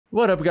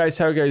What up guys,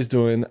 how you guys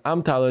doing?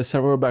 I'm Tyler,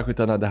 so we're back with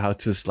another how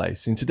to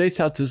slice. In today's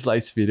how to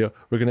slice video,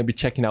 we're gonna be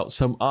checking out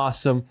some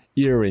awesome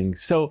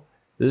earrings. So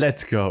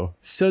let's go.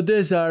 So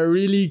these are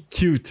really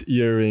cute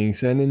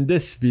earrings, and in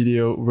this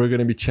video, we're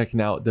gonna be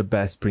checking out the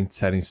best print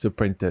settings to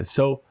print this.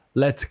 So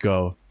let's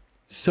go.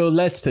 So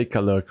let's take a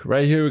look.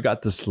 Right here we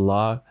got the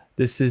sloth.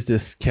 This is the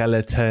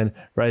skeleton.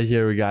 Right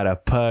here we got a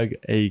pug,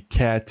 a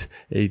cat,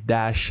 a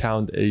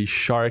dachshund, a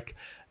shark,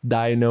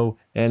 dino,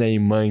 and a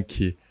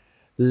monkey.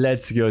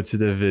 Let's go to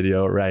the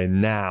video right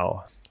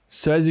now.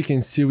 So as you can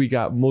see, we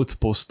got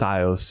multiple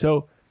styles.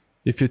 So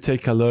if you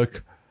take a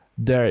look,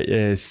 there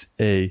is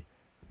a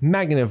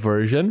magnet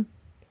version.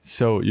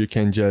 So you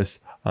can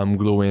just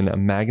glue in a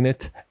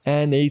magnet,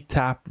 and a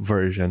tap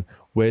version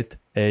with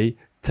a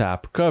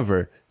tap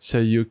cover. So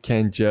you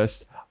can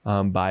just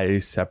buy a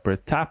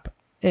separate tap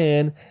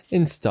and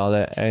install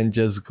it and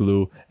just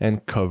glue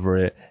and cover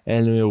it,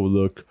 and it will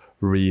look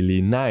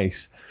really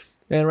nice.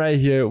 And right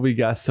here, we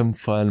got some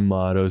fun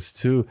models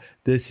too.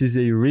 This is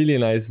a really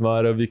nice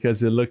model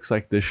because it looks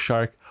like the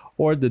shark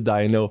or the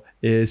dino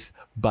is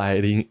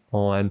biting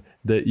on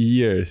the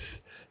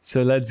ears.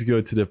 So let's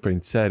go to the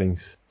print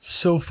settings.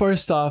 So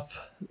first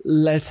off,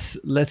 let's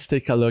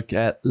take a look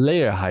at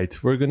layer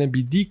height. We're gonna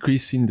be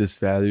decreasing this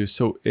value,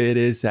 so it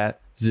is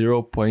at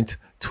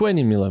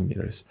 0.20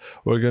 millimeters.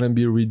 We're gonna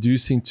be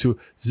reducing to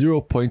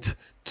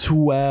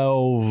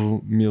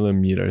 0.12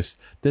 millimeters.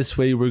 This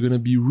way we're gonna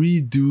be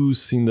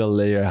reducing the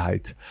layer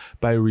height.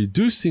 By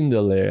reducing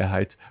the layer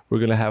height, we're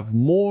gonna have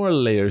more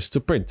layers to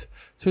print.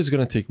 So it's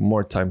gonna take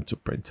more time to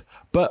print,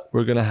 but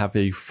we're gonna have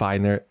a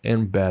finer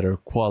and better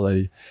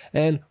quality.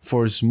 And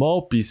for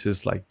small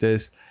pieces like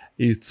this,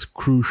 it's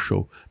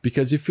crucial,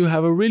 because if you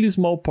have a really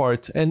small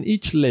part and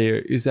each layer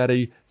is at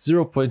a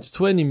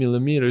 0.20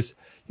 millimeters,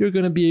 you're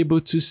going to be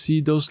able to see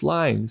those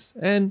lines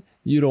and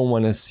you don't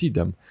want to see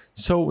them.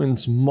 So in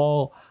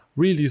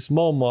really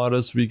small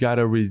models, we got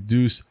to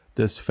reduce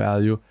this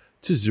value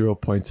to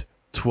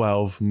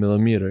 0.12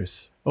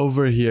 millimeters.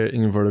 Over here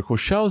in vertical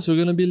shells, we're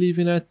going to be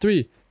leaving at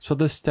 3. So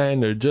the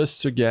standard, just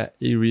to get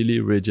a really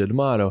rigid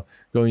model.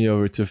 Going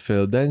over to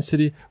fill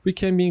density, we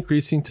can be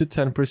increasing to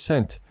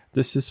 10%.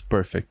 This is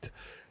perfect.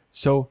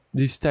 So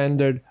the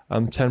standard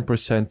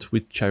 10%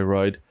 with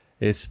gyroid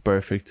is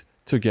perfect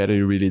to get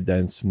a really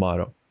dense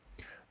model.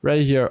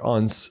 Right here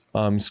on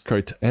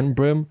skirt and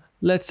brim,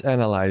 let's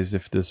analyze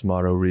if this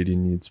model really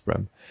needs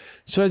brim.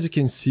 So as you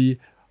can see,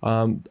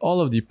 all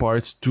of the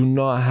parts do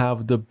not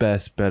have the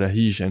best bed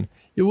adhesion.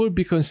 It would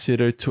be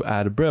considered to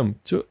add brim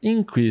to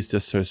increase the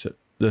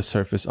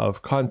surface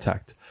of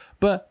contact.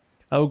 But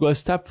I will go a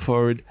step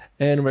forward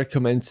and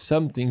recommend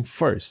something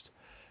first.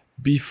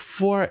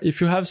 If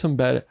you have some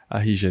bed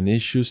adhesion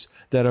issues,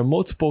 there are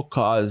multiple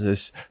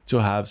causes to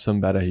have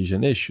some bed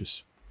adhesion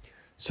issues.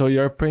 So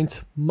your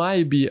print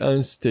might be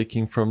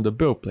unsticking from the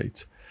build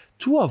plate.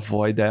 To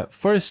avoid that,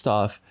 first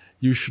off,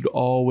 you should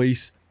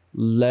always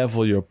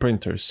level your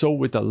printer. So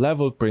with a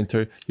level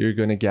printer, you're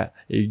gonna get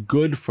a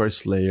good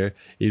first layer,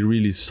 a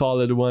really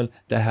solid one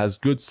that has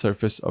good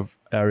surface of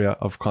area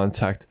of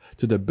contact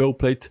to the build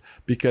plate,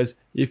 because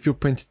if you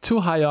print too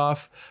high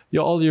off,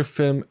 all your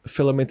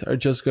filament are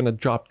just gonna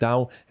drop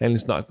down and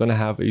it's not gonna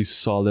have a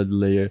solid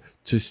layer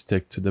to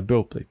stick to the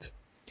build plate.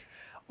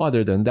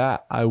 Other than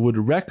that, I would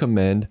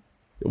recommend,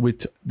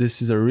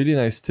 this is a really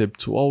nice tip,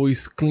 to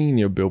always clean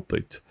your build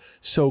plate.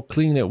 So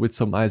clean it with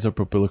some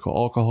isopropylic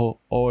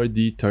alcohol or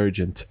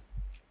detergent,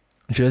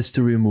 just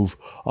to remove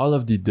all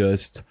of the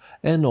dust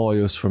and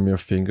oils from your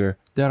finger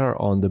that are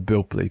on the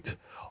build plate.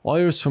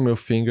 Oils from your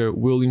finger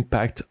will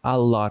impact a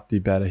lot the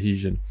bed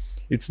adhesion.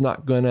 It's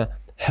not gonna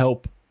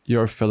help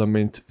your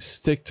filament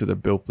stick to the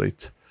build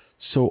plate.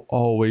 So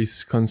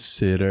always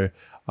consider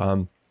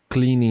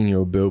cleaning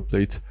your build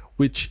plate,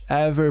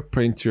 whichever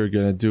print you're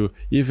gonna do,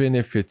 even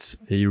if it's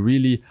a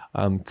really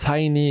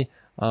tiny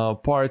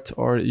part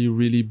or a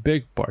really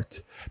big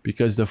part,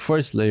 because the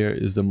first layer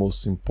is the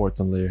most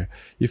important layer.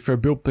 If your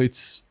build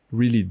plate's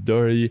really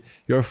dirty,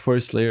 your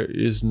first layer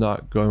is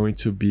not going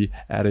to be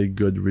at a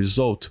good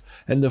result.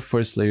 And the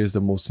first layer is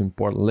the most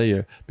important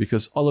layer,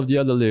 because all of the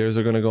other layers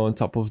are gonna go on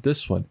top of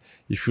this one.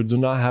 If you do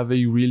not have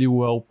a really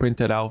well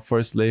printed out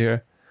first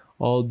layer,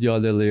 all the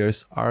other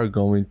layers are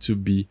going to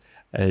be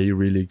a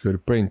really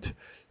good print.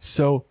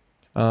 So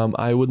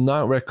I would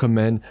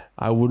recommend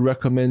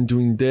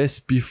doing this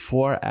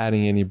before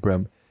adding any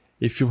brim.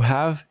 If you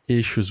have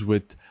issues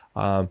with,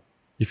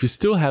 if you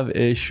still have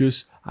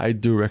issues, I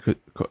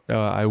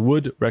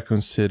would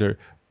reconsider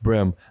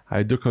brim.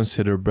 I do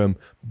consider brim,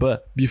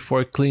 but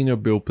before clean your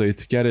build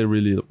plate, get it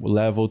really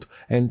leveled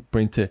and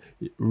print it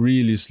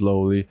really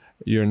slowly.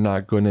 You're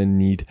not gonna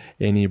need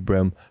any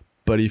brim,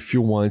 but if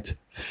you want,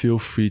 feel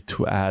free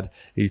to add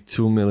a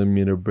 2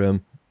 millimeter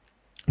brim,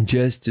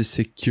 just to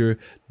secure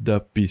the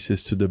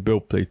pieces to the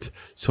build plate.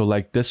 So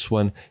like this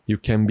one, you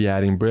can be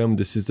adding brim.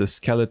 This is the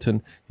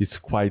skeleton. It's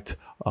quite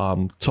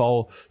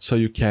tall, so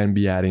you can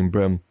be adding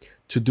brim.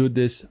 To do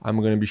this, I'm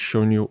going to be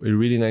showing you a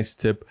really nice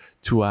tip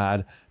to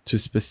add to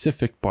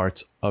specific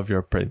parts of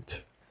your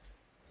print.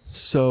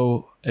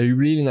 So a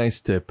really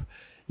nice tip.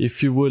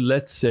 if you would,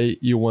 let's say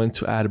you want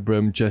to add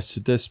brim just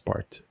to this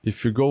part.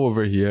 If you go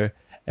over here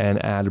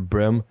and add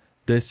brim,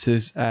 this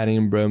is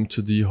adding brim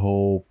to the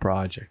whole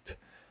project.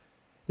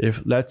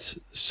 Let's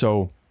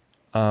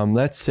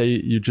say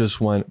you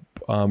just want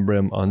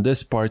brim on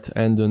this part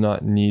and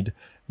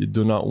you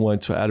do not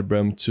want to add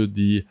brim to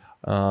the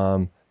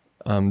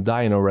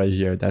dyno right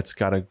here. That's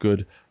got a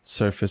good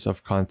surface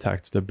of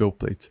contact to the build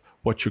plate.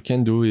 What you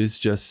can do is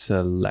just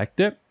select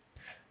it.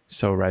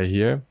 So right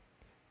here,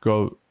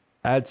 go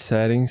add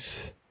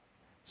settings.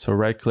 So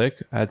right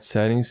click, add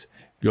settings,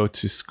 go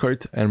to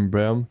skirt and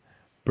brim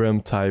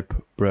type,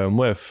 brim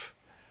width.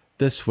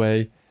 This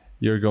way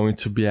you're going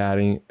to be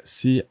adding,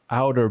 see,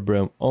 outer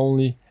brim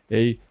only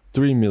a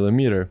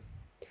 3mm.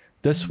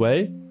 This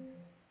way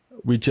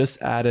we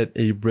just added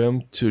a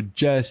brim to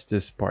just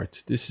this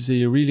part. This is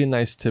a really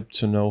nice tip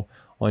to know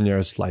on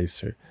your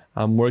slicer.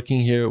 I'm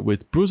working here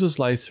with Bruzo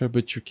slicer,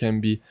 but you can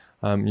be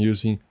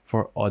using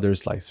for other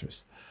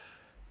slicers.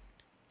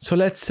 So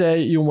let's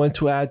say you want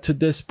to add to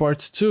this part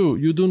too.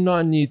 You do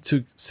not need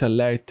to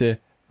select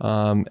it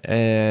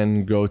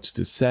and go to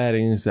the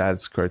settings, add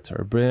skirt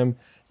or brim.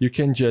 You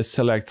can just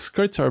select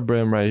skirt and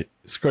brim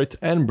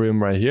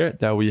right here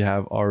that we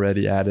have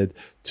already added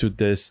to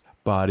this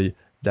body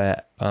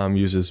that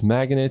uses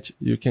magnet.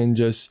 You can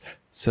just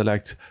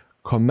select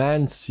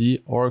Command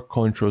C or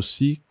Control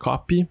C,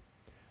 copy,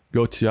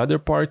 go to the other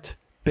part,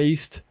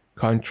 paste,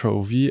 Control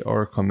V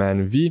or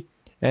Command V,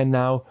 and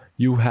now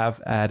you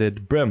have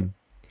added brim.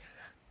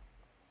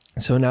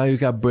 So now you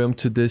got brim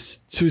to this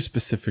two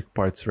specific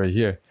parts right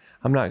here.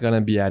 I'm not gonna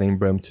be adding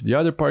brim to the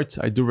other parts.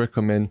 I do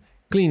recommend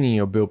cleaning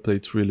your build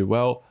plates really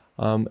well,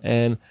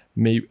 and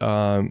maybe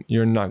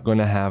you're not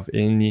gonna have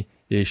any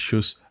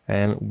issues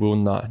and will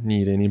not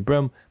need any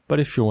brim.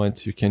 But if you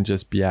want, you can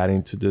just be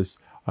adding to this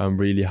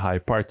really high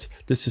part.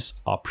 This is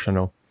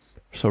optional.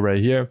 So right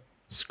here,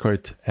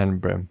 skirt and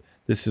brim.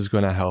 This is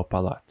gonna help a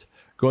lot.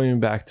 Going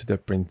back to the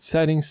print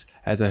settings,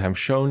 as I have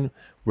shown,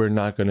 we're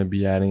not gonna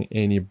be adding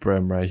any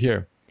brim right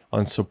here.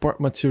 On support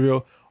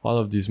material, all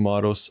of these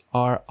models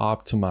are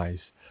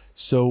optimized,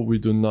 so we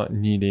do not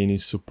need any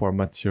support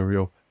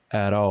material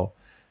at all.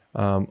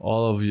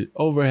 All of the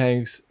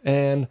overhangs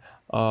and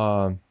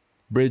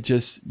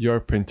bridges your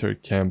printer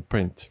can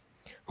print.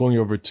 Going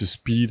over to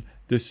speed,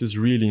 this is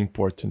really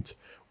important.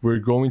 We're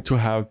going to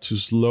have to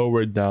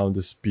slow down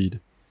the speed.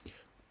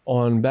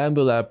 On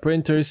Bambu Lab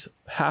printers,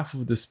 half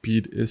of the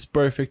speed is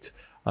perfect.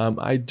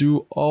 I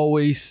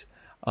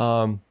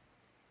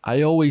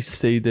always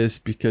say this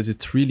because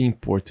it's really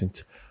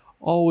important.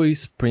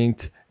 Always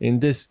print in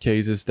these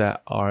cases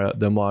that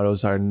the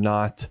models are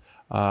not,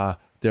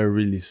 they're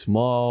really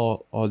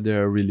small or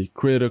they're really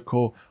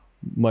critical,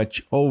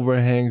 much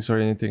overhangs or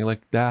anything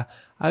like that.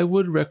 I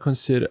would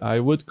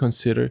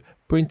consider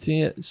printing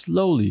it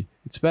slowly.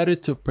 It's better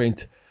to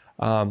print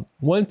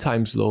one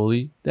time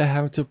slowly than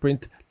have to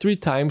print 3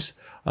 times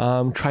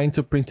trying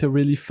to print it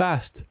really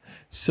fast.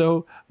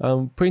 So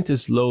print it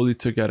slowly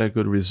to get a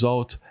good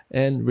result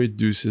and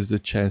reduces the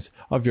chance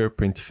of your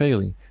print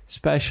failing,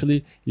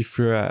 especially if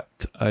you're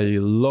at a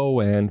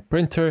low-end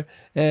printer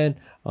and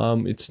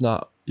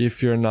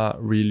if you're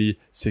not really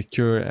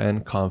secure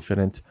and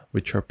confident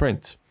with your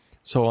print.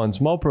 So on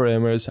small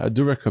parameters, I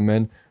do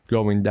recommend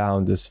going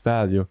down this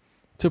value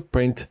to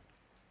print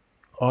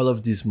all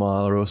of these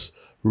models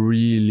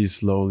really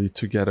slowly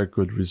to get a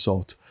good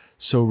result.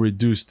 So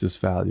reduce this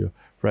value.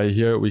 Right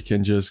here, we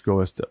can just go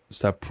a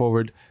step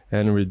forward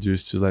and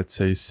reduce to, let's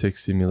say,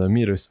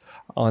 60mm.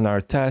 On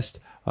our test,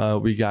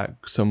 we got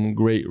some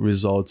great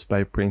results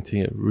by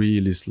printing it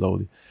really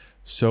slowly.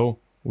 So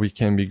we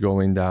can be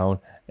going down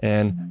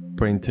and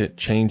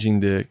changing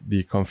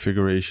the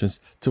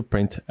configurations to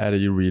print at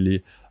a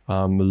really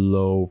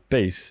low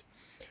pace.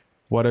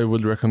 What I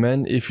would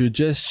recommend, if you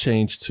just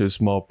change to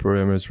small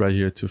parameters right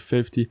here to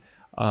 50,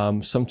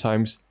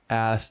 sometimes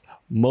as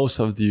most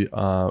of the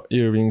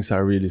earrings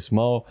are really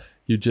small,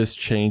 you just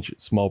change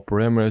small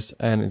parameters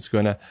and it's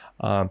gonna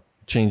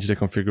change the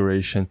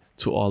configuration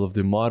to all of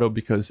the model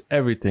because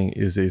everything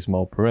is a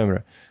small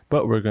parameter.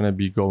 But we're gonna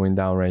be going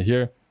down right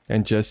here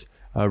and just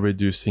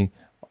reducing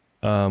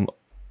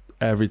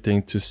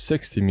everything to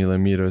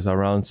 60mm,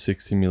 around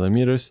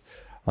 60mm.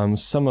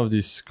 Some of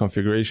these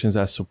configurations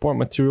as support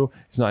material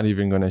is not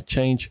even gonna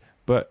change,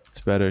 but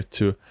it's better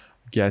to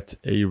get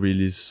a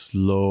really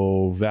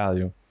slow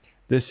value.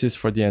 This is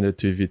for the Ender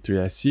 2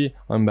 V3 SE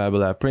on Bambu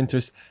Lab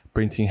printers.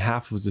 Printing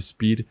half of the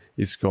speed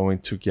is going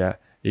to get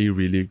a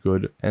really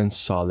good and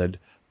solid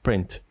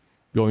print.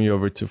 Going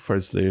over to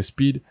first layer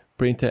speed,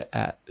 print it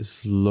at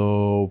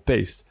slow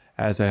pace.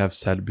 As I have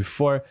said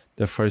before,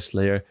 the first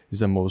layer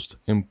is the most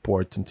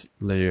important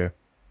layer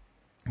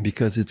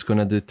because it's going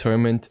to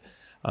determine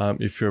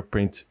if your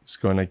print is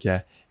going to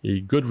get a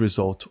good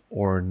result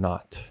or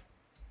not.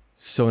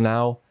 So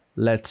now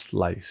let's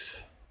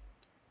slice.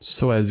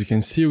 So as you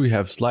can see, we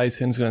have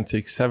slicing. It's going to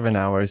take 7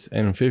 hours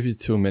and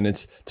 52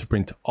 minutes to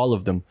print all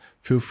of them.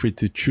 Feel free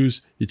to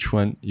choose which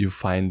one you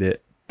find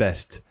it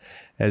best.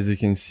 As you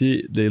can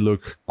see, they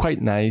look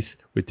quite nice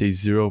with a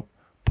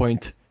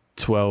 0.2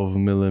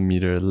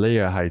 12mm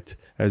layer height.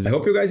 I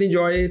hope you guys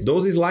enjoy it.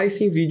 Those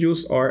slicing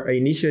videos are an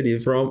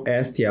initiative from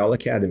STL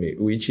Academy,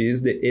 which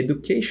is the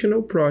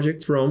educational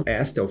project from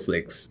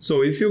STLflix.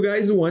 So if you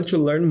guys want to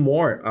learn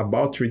more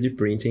about 3D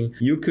printing,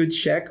 you could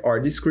check our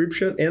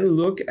description and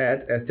look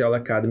at STL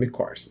Academy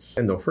courses.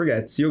 And don't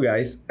forget, see you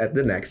guys at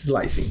the next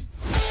slicing.